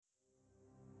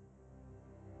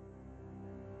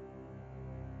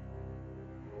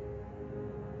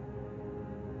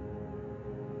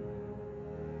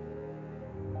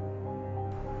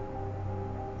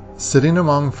Sitting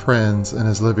among friends in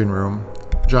his living room,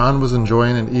 John was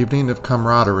enjoying an evening of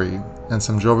camaraderie and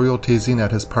some jovial teasing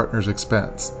at his partner's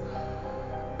expense.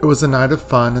 It was a night of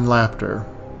fun and laughter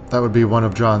that would be one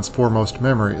of John's foremost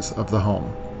memories of the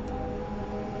home.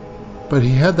 But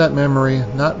he had that memory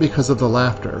not because of the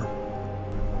laughter.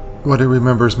 What he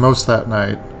remembers most that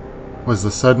night was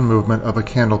the sudden movement of a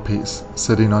candlepiece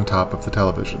sitting on top of the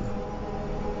television.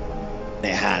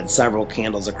 They had several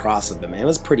candles across of them, and it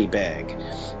was pretty big.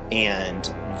 And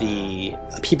the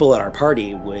people at our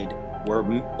party were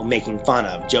making fun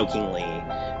of, jokingly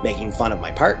making fun of my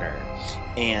partner.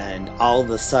 And all of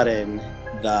a sudden,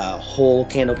 the whole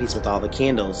candlepiece with all the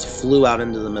candles flew out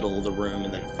into the middle of the room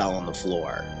and then fell on the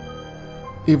floor.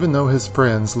 Even though his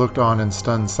friends looked on in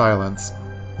stunned silence,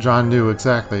 John knew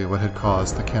exactly what had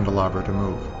caused the candelabra to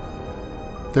move.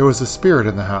 There was a spirit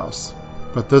in the house,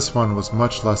 but this one was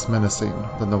much less menacing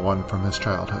than the one from his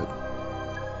childhood.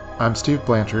 I'm Steve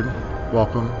Blanchard.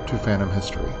 Welcome to Phantom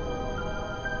History.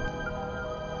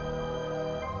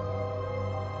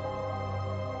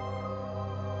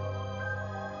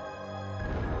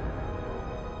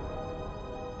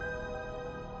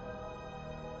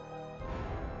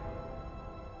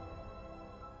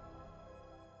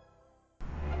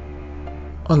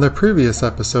 On the previous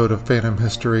episode of Phantom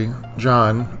History,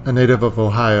 John, a native of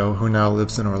Ohio who now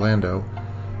lives in Orlando,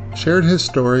 shared his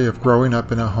story of growing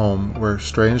up in a home where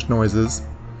strange noises,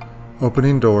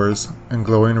 opening doors, and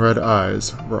glowing red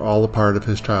eyes were all a part of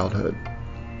his childhood.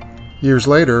 Years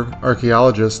later,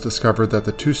 archaeologists discovered that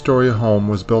the two-story home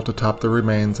was built atop the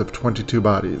remains of 22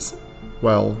 bodies.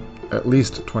 Well, at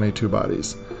least 22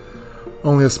 bodies.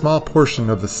 Only a small portion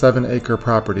of the 7-acre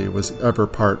property was ever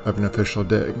part of an official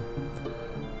dig.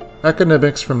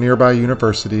 Academics from nearby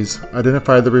universities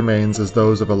identified the remains as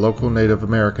those of a local Native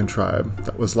American tribe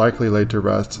that was likely laid to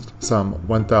rest some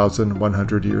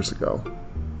 1,100 years ago.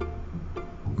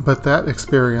 But that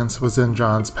experience was in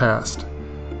John's past.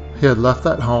 He had left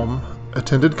that home,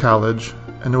 attended college,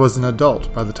 and was an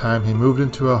adult by the time he moved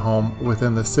into a home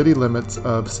within the city limits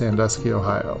of Sandusky,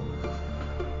 Ohio.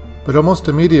 But almost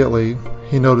immediately,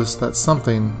 he noticed that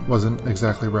something wasn't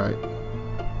exactly right.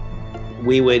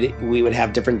 We would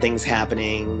have different things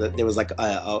happening. There was like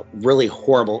a really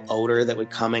horrible odor that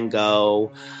would come and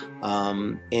go,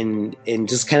 and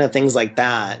just kind of things like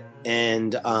that.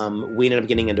 And we ended up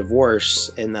getting a divorce,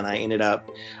 and then I ended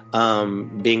up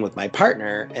being with my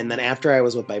partner. And then after I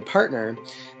was with my partner,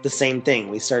 the same thing.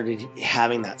 We started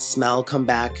having that smell come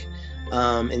back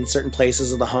in certain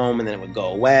places of the home, and then it would go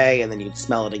away, and then you'd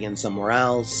smell it again somewhere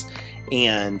else.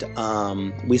 And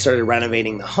we started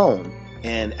renovating the home.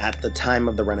 And at the time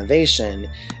of the renovation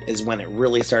is when it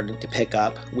really started to pick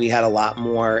up. We had a lot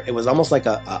more, it was almost like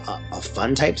a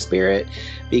fun type spirit,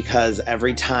 because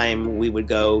every time we would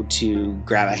go to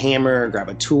grab a hammer, grab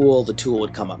a tool, the tool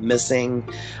would come up missing.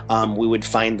 We would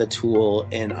find the tool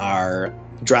in our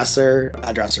dresser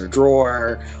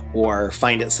drawer, or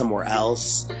find it somewhere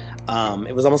else.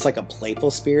 It was almost like a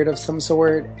playful spirit of some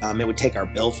sort. It would take our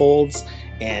billfolds,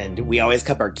 and we always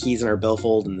kept our keys in our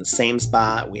billfold in the same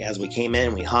spot. As we came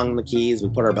in, we hung the keys, we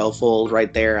put our billfold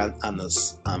right there on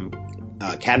this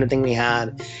cabinet thing we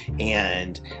had,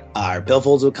 and our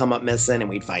billfolds would come up missing, and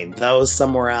we'd find those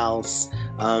somewhere else.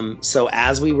 So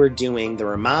as we were doing the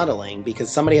remodeling,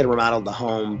 because somebody had remodeled the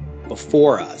home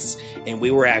before us, and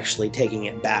we were actually taking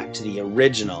it back to the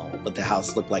original, what the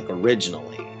house looked like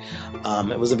originally.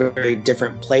 It was a very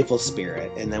different, playful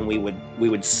spirit, and then we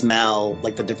would smell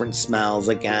like the different smells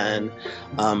again,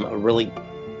 a really,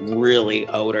 really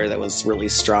odor that was really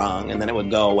strong, and then it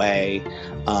would go away.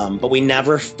 But we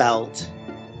never felt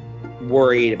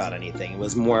worried about anything. It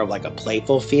was more of like a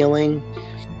playful feeling.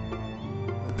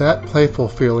 That playful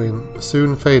feeling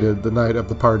soon faded the night of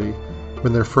the party,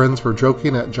 when their friends were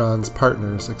joking at John's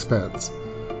partner's expense.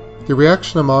 The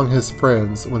reaction among his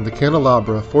friends when the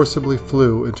candelabra forcibly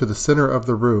flew into the center of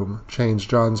the room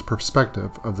changed John's perspective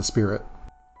of the spirit.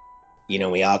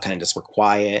 We all kind of just were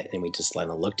quiet, and we just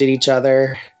looked at each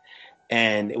other.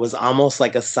 And it was almost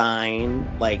like a sign,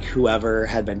 like whoever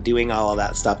had been doing all of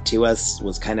that stuff to us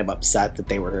was kind of upset that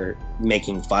they were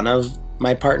making fun of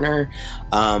my partner.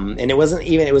 And it was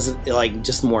like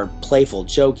just more playful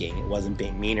joking. It wasn't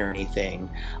being mean or anything.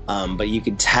 But you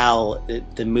could tell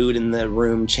the mood in the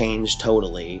room changed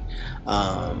totally.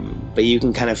 But you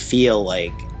can kind of feel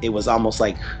like it was almost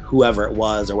like whoever it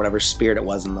was, or whatever spirit it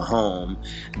was in the home,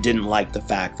 didn't like the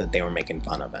fact that they were making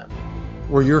fun of him.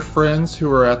 Were your friends who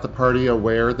were at the party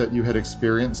aware that you had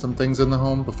experienced some things in the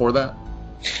home before that?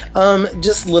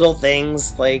 Just little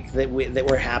things like that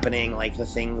were happening, like the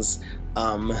things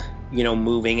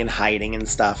moving and hiding and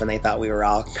stuff, and they thought we were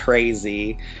all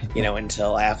crazy,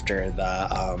 until after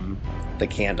the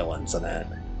candle incident.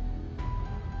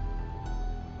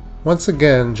 Once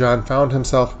again, John found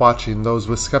himself watching those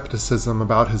with skepticism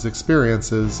about his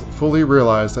experiences fully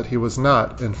realize that he was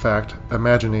not, in fact,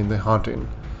 imagining the haunting.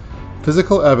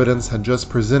 Physical evidence had just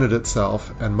presented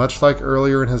itself, and much like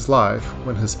earlier in his life,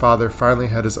 when his father finally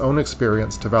had his own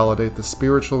experience to validate the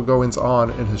spiritual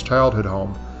goings-on in his childhood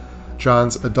home,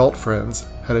 John's adult friends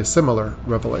had a similar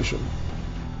revelation.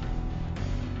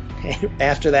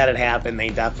 After that had happened, they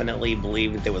definitely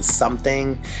believed that there was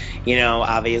something,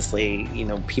 obviously,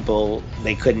 people,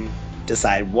 they couldn't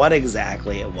decide what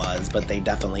exactly it was, but they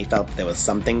definitely felt that there was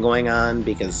something going on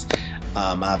because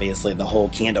obviously the whole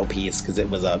candle piece, because it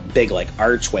was a big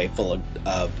archway full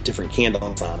of different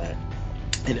candles on it,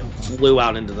 and it flew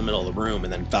out into the middle of the room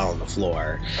and then fell on the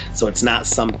floor. So it's not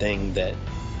something that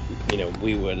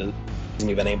we would have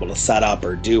been able to set up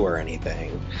or do or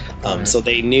anything. So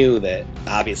they knew that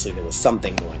obviously there was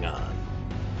something going on.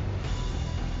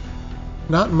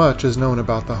 Not much is known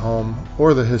about the home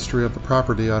or the history of the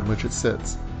property on which it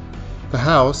sits. The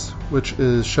house, which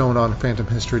is shown on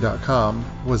phantomhistory.com,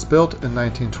 was built in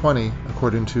 1920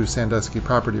 according to Sandusky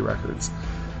property records.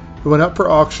 It went up for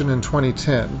auction in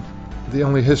 2010. The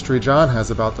only history John has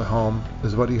about the home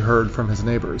is what he heard from his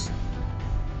neighbors.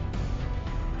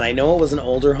 I know it was an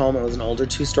older home. It was an older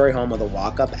 2-story home with a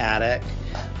walk-up attic.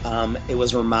 It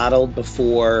was remodeled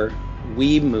before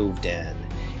we moved in.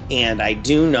 And I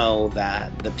do know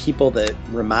that the people that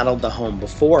remodeled the home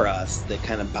before us, that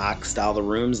kind of boxed all the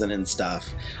rooms in and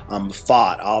stuff,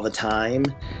 fought all the time.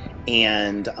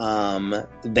 And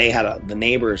the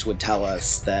neighbors would tell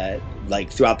us that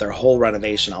throughout their whole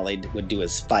renovation, all they would do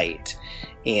is fight.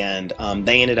 And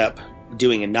they ended up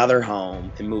doing another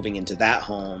home and moving into that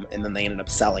home, and then they ended up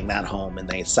selling that home and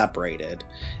they separated,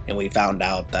 and we found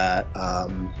out that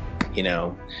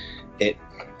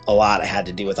a lot had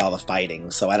to do with all the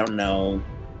fighting. So I don't know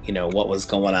what was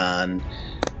going on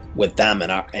with them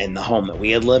in the home that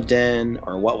we had lived in,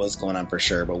 or what was going on for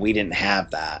sure, but we didn't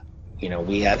have that.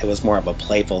 It was more of a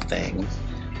playful thing.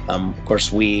 Of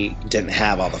course, we didn't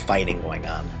have all the fighting going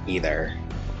on either.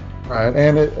 Right,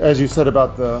 and as you said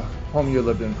about the home you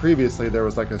lived in previously, there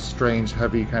was a strange,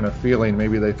 heavy kind of feeling.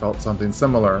 Maybe they felt something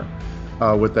similar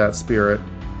with that spirit.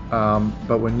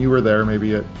 But when you were there,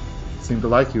 maybe it seemed to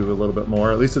like you a little bit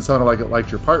more. At least it sounded like it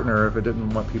liked your partner if it didn't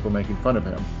want people making fun of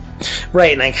him.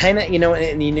 Right, and I kind of,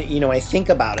 I think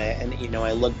about it, and,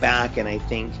 I look back and I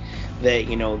think that,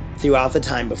 throughout the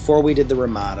time before we did the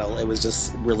remodel, it was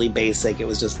just really basic. It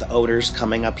was just the odors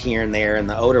coming up here and there, and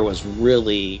the odor was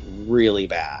really, really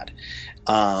bad.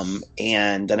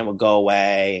 And then it would go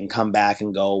away and come back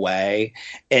and go away.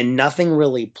 And nothing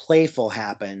really playful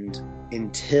happened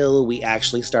until we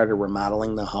actually started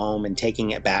remodeling the home and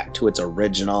taking it back to its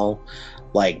original,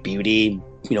 beauty,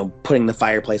 putting the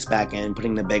fireplace back in,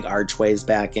 putting the big archways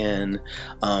back in,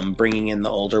 bringing in the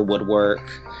older woodwork.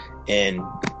 And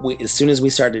as soon as we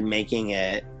started making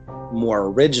it more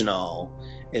original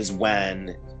is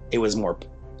when it was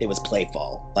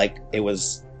playful.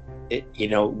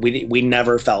 We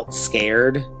never felt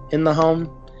scared in the home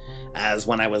as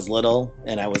when I was little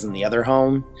and I was in the other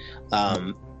home.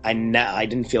 I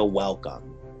didn't feel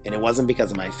welcome, and it wasn't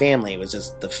because of my family. It was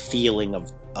just the feeling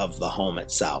of the home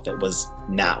itself. It was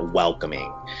not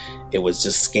welcoming. It was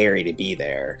just scary to be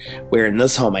there. Where in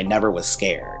this home, I never was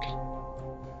scared.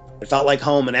 It felt like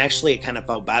home, and actually it kind of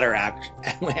felt better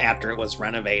after it was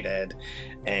renovated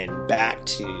and back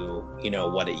to,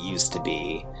 what it used to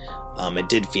be. It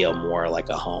did feel more like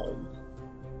a home.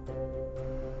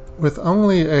 With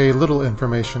only a little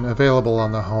information available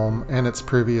on the home and its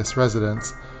previous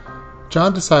residents,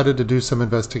 John decided to do some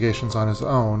investigations on his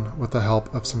own with the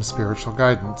help of some spiritual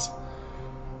guidance.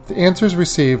 The answers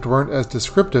received weren't as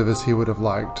descriptive as he would have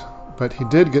liked, but he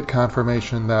did get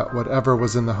confirmation that whatever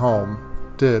was in the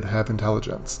home did have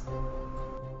intelligence.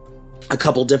 A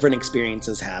couple different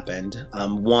experiences happened.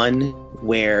 One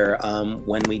where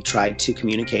when we tried to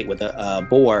communicate with a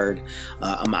board,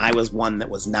 I was one that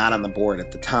was not on the board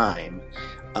at the time.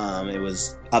 It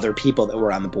was other people that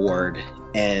were on the board,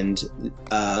 and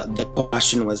the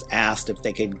question was asked if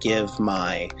they could give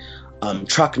my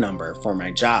truck number for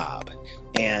my job,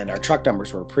 and our truck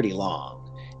numbers were pretty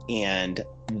long, and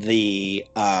the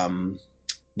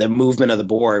movement of the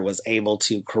board was able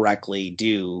to correctly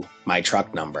do my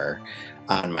truck number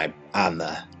on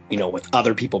the with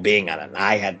other people being on it.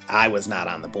 And I was not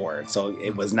on the board, so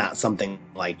it was not something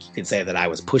like you could say that I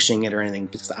was pushing it or anything,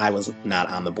 because I was not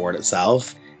on the board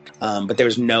itself. But there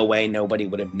was no way nobody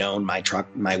would have known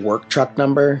my work truck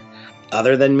number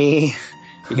other than me.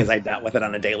 because I dealt with it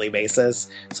on a daily basis.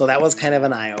 So that was kind of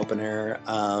an eye opener,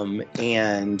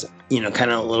 and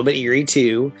kind of a little bit eerie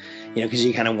too, because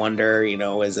you kind of wonder,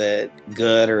 is it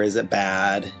good or is it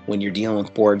bad when you're dealing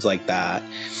with boards like that?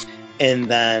 And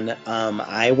then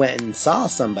I went and saw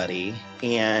somebody,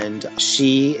 and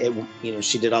she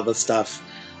did all this stuff,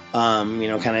 kind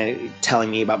of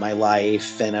telling me about my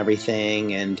life and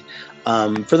everything. And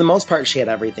for the most part, she had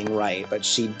everything right. But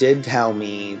she did tell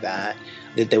me that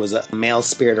there was a male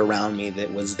spirit around me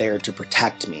that was there to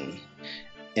protect me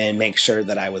and make sure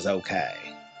that I was okay.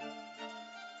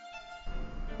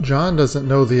 John doesn't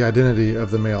know the identity of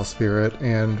the male spirit,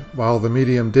 and while the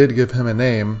medium did give him a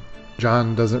name,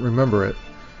 John doesn't remember it.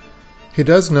 He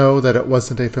does know that it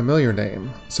wasn't a familiar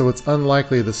name, so it's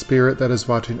unlikely the spirit that is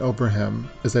watching over him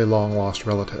is a long-lost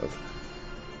relative.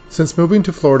 Since moving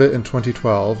to Florida in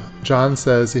 2012, John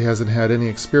says he hasn't had any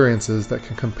experiences that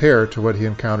can compare to what he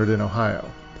encountered in Ohio.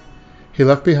 He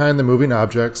left behind the moving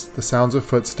objects, the sounds of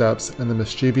footsteps, and the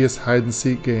mischievous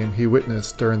hide-and-seek game he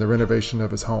witnessed during the renovation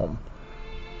of his home.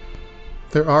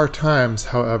 There are times,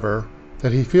 however,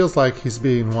 that he feels like he's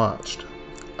being watched.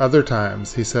 Other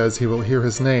times, he says he will hear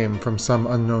his name from some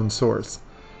unknown source,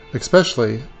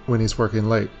 especially when he's working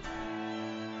late.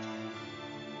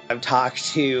 I've talked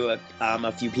to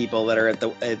a few people that are at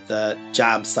the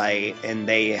job site, and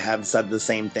they have said the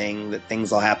same thing, that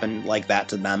things will happen like that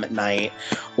to them at night,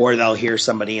 or they'll hear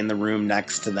somebody in the room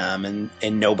next to them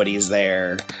and nobody's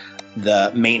there.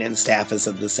 The maintenance staff has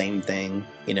said the same thing,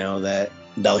 that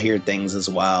they'll hear things as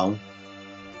well.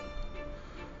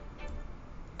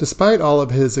 Despite all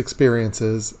of his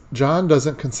experiences, John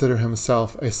doesn't consider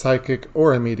himself a psychic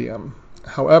or a medium.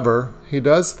 However, he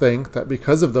does think that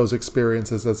because of those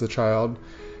experiences as a child,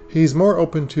 he's more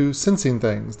open to sensing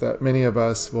things that many of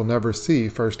us will never see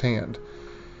firsthand.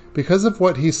 Because of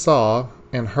what he saw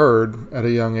and heard at a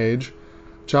young age,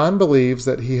 John believes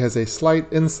that he has a slight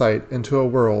insight into a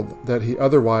world that he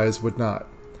otherwise would not.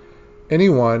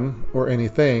 Anyone or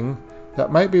anything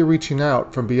that might be reaching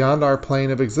out from beyond our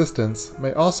plane of existence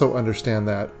may also understand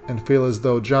that and feel as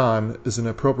though John is an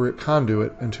appropriate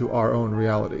conduit into our own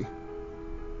reality.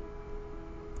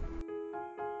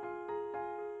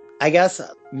 I guess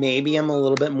maybe I'm a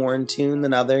little bit more in tune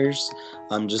than others,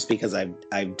 just because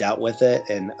I've dealt with it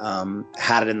and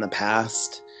had it in the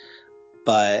past.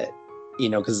 But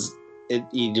because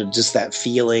just that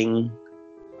feeling,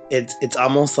 it's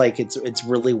almost like it's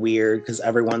really weird, because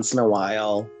every once in a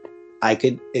while,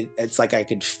 it's like I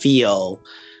could feel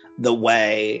the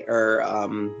way, or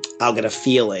I'll get a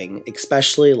feeling,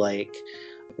 especially like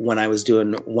when I was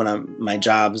doing one of my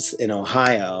jobs in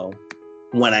Ohio.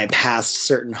 When I passed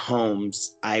certain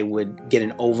homes, I would get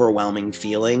an overwhelming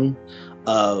feeling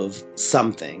of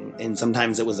something. And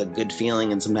sometimes it was a good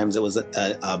feeling, and sometimes it was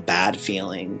a bad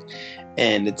feeling.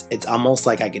 And it's almost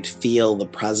like I could feel the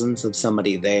presence of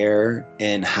somebody there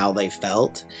and how they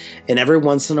felt. And every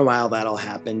once in a while that'll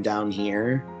happen down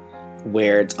here,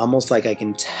 where it's almost like I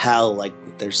can tell like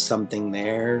there's something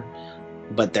there,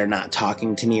 but they're not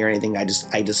talking to me or anything. I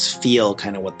just feel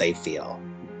kind of what they feel.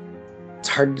 It's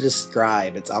hard to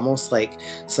describe. It's almost like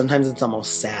sometimes it's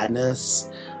almost sadness,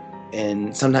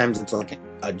 and sometimes it's like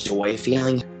a joy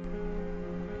feeling.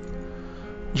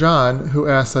 John, who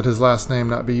asked that his last name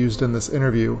not be used in this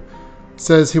interview,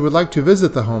 says he would like to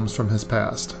visit the homes from his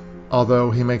past, although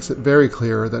he makes it very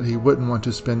clear that he wouldn't want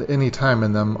to spend any time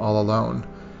in them all alone.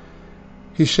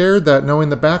 He shared that knowing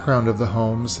the background of the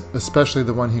homes, especially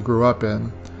the one he grew up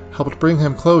in, helped bring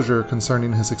him closure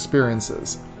concerning his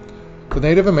experiences. The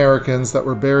Native Americans that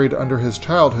were buried under his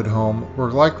childhood home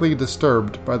were likely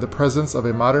disturbed by the presence of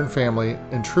a modern family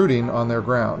intruding on their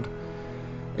ground.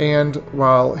 And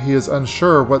while he is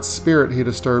unsure what spirit he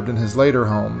disturbed in his later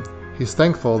home, he's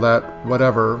thankful that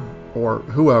whatever, or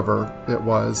whoever it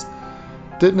was,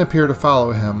 didn't appear to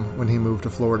follow him when he moved to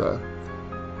Florida.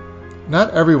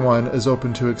 Not everyone is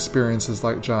open to experiences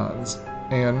like John's,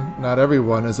 and not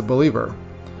everyone is a believer.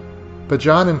 But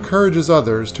John encourages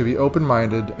others to be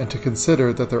open-minded and to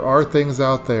consider that there are things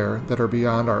out there that are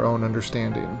beyond our own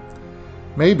understanding.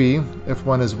 Maybe, if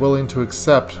one is willing to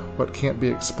accept what can't be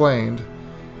explained,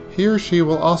 he or she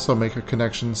will also make a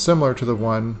connection similar to the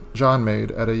one John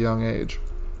made at a young age.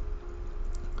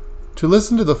 To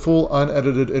listen to the full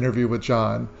unedited interview with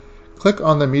John, click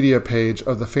on the media page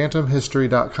of the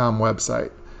phantomhistory.com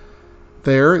website.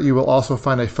 There you will also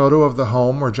find a photo of the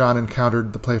home where John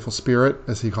encountered the playful spirit,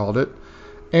 as he called it,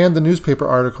 and the newspaper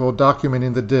article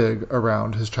documenting the dig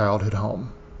around his childhood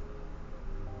home.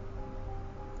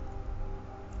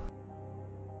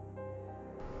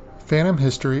 Phantom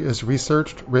History is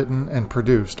researched, written, and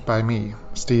produced by me,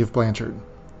 Steve Blanchard.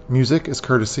 Music is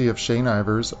courtesy of Shane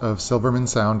Ivers of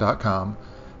SilvermanSound.com,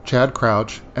 Chad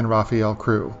Crouch, and Raphael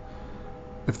Crew.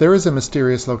 If there is a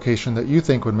mysterious location that you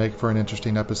think would make for an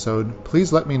interesting episode,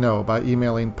 please let me know by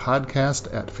emailing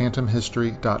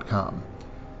podcast@phantomhistory.com.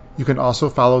 You can also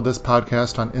follow this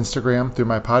podcast on Instagram through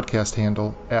my podcast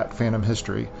handle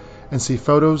 @PhantomHistory and see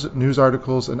photos, news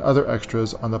articles, and other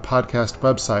extras on the podcast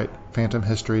website,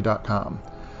 phantomhistory.com.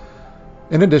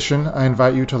 In addition, I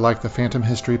invite you to like the Phantom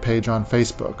History page on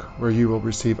Facebook, where you will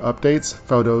receive updates,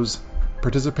 photos,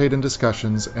 participate in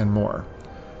discussions, and more.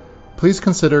 Please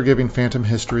consider giving Phantom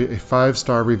History a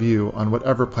 5-star review on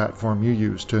whatever platform you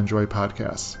use to enjoy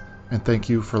podcasts. And thank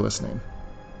you for listening.